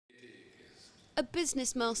A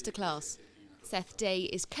business masterclass. Seth Day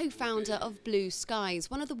is co-founder of Blue Skies,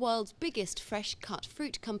 one of the world's biggest fresh-cut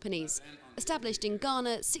fruit companies. Established in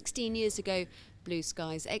Ghana 16 years ago, Blue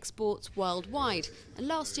Skies exports worldwide and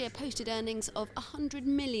last year posted earnings of $100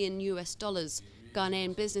 million.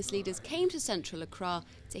 Ghanaian business leaders came to Central Accra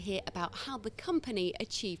to hear about how the company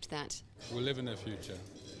achieved that. We live in the future,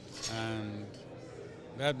 and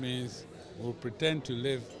that means we'll pretend to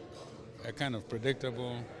live a kind of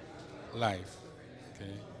predictable life.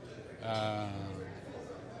 Okay?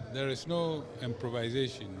 There is no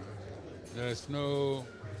improvisation. There is no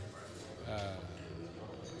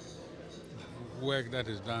work that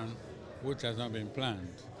is done which has not been planned.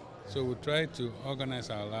 So we try to organize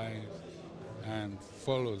our lives and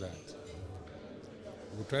follow that.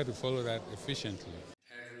 We try to follow that efficiently.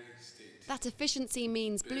 That efficiency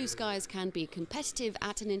means Blue Skies can be competitive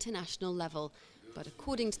at an international level. But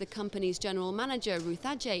according to the company's general manager, Ruth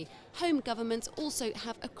Ajay, home governments also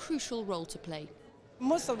have a crucial role to play.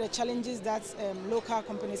 Most of the challenges that local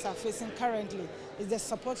companies are facing currently is the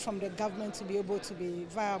support from the government to be able to be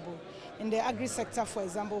viable. In the agri-sector, for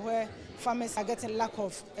example, where farmers are getting lack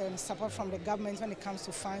of support from the government when it comes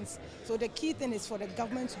to funds. So the key thing is for the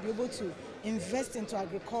government to be able to invest into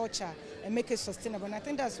agriculture and make it sustainable. And I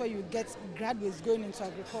think that's why you get graduates going into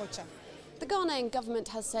agriculture. The Ghanaian government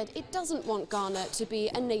has said it doesn't want Ghana to be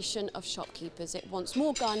a nation of shopkeepers. It wants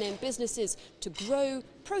more Ghanaian businesses to grow,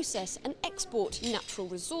 process and export natural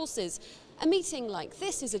resources. A meeting like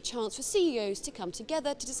this is a chance for CEOs to come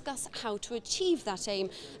together to discuss how to achieve that aim,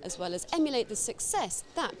 as well as emulate the success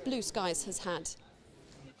that Blue Skies has had.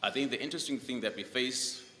 I think the interesting thing that we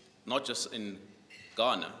face, not just in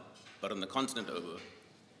Ghana, but on the continent over,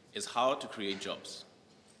 is how to create jobs.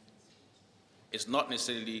 It's not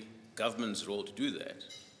necessarily government's role to do that.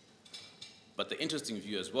 But the interesting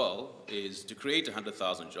view as well is to create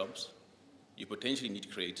 100,000 jobs, you potentially need to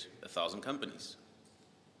create 1,000 companies.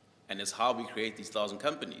 And it's how we create these 1,000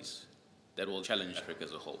 companies that will challenge Africa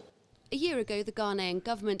as a whole. A year ago, the Ghanaian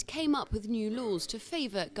government came up with new laws to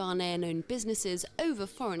favour Ghanaian-owned businesses over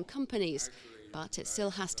foreign companies. But it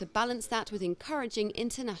still has to balance that with encouraging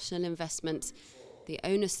international investment. The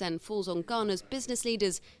onus then falls on Ghana's business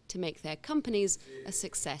leaders to make their companies a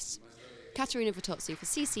success. Katerina Vitozzi for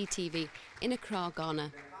CCTV in Accra,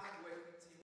 Ghana.